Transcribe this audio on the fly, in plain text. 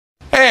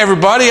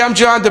everybody, I'm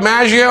John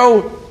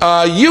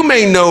DiMaggio. You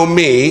may know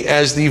me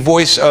as the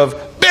voice of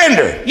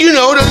Bender. You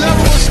know, the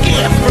level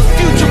scam from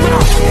Futurama.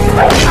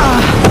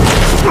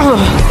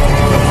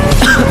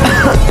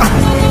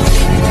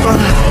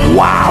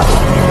 Wow,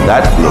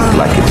 that looked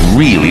like it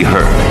really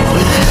hurt.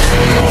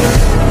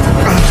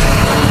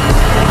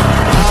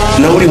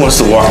 Nobody wants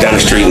to walk down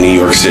the street in New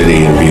York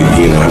City and be,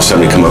 have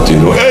somebody come up to you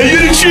and go, "Hey,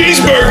 you're the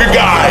cheeseburger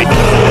guy."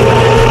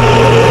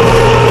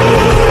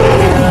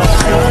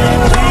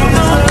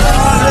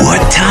 What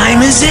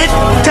time is it?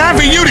 Time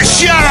for you to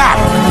shut up!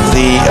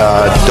 The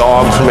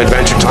dog from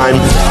Adventure Time,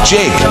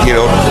 Jake,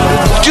 dude,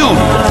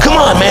 come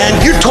on, man,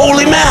 you're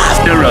totally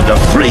master of the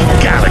freak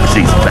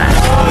galaxy's back.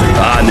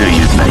 I knew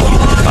you'd make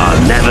it.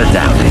 I'll never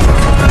doubt it.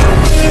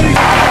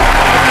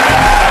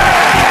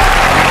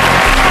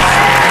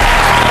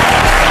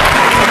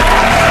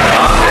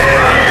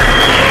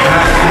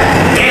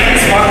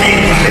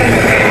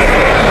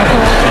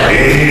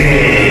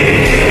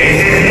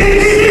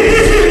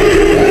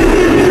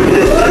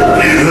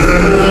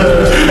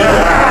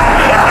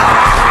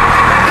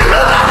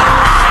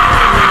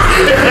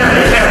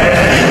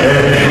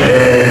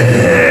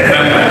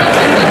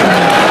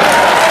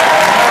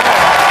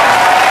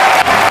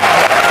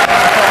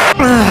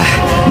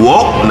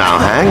 Whoa, now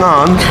hang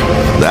on.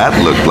 That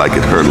looked like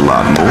it hurt a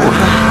lot more.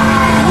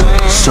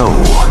 So,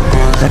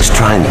 let's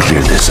try and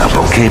clear this up,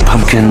 okay,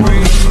 Pumpkin?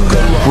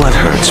 What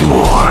hurts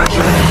more?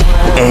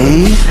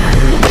 A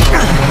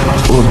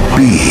or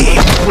B?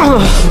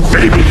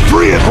 Baby,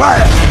 free at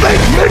last!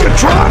 Thanks,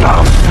 Megatron,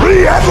 I'm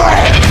free at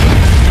last!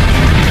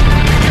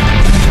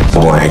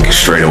 Blank,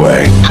 straight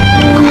away.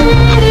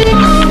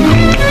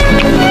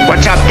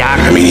 What's up, Doc?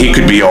 I mean, he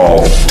could be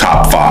all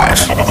top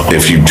 5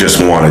 if you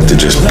just wanted to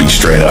just be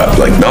straight up.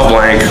 Like, Mel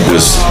Blanc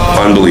was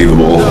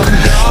unbelievable.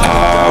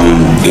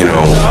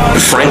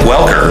 Frank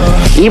Welker.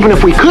 Even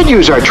if we could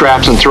use our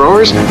traps and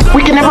throwers,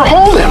 we could never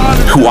hold him.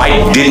 Who I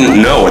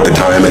didn't know at the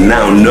time and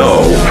now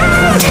know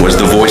was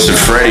the voice of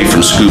Freddy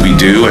from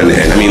Scooby-Doo. And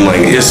I mean, like,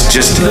 it's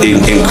just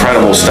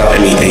incredible stuff. I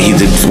mean, he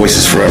did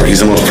voices forever. He's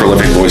the most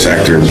prolific voice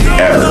actor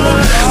ever.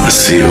 Let's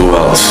see, who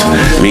else?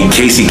 I mean,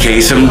 Casey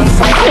Kasem.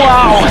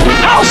 Wow,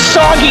 how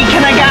soggy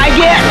can a guy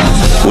get?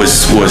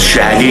 Was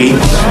Shaggy.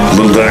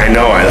 Little did I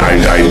know,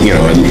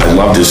 I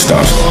loved his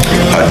stuff.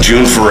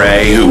 June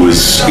Foray, who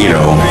was,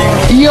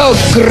 You're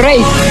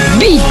great,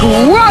 big,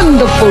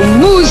 wonderful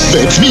moose.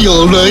 That's me,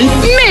 all right.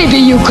 Maybe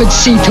you could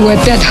see to it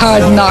that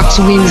Hard Knocks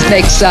wins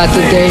next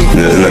Saturday.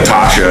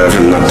 Natasha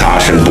from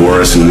Natasha and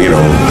Boris and,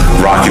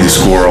 Rocky the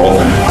Squirrel.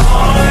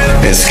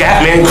 And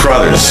Scatman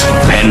Crothers.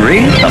 Henry,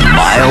 a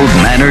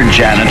mild-mannered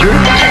janitor?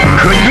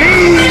 Could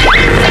be.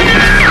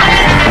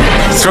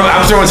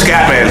 I'm throwing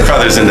Scatman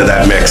Crothers into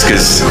that mix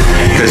because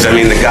I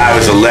mean, the guy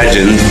was a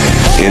legend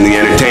in the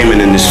entertainment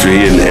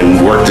industry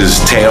and worked his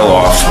tail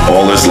off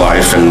all his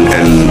life and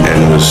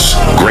was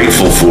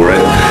grateful for it.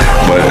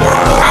 But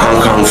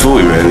Hong Kong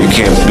Phooey, man, we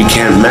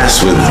can't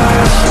mess with.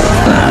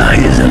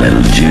 Here's a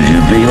little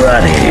jujube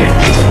right here.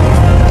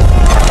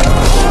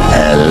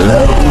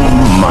 Hello,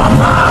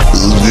 Mama.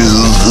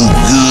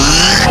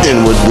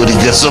 And when he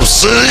gets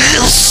upset,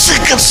 he'll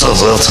sick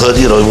himself. I'll tell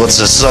you, he wants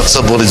to suck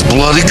somebody's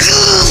blood. And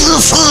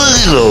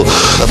so,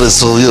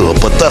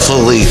 but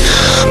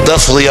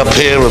definitely up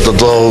here with the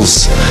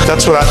dolls.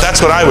 That's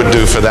what I would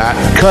do for that.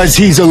 'Cause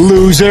he's a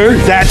loser,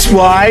 that's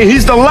why.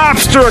 He's the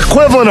lobster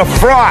equivalent of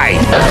Fry.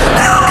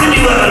 How can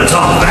you ever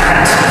talk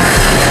that?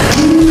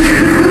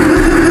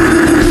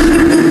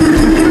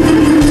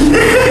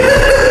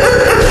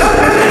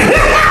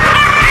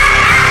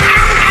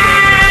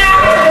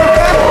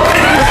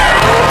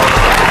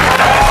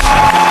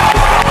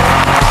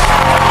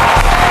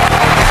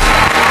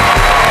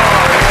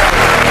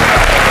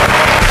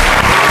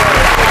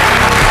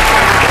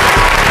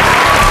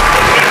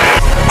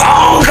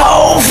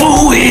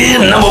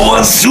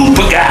 #1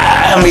 super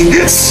guy. I mean,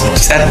 that's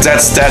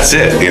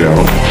it,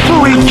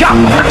 Fooey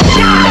jump!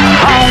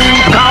 Hong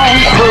Kong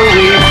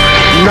Fooey,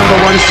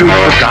 #1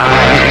 super guy.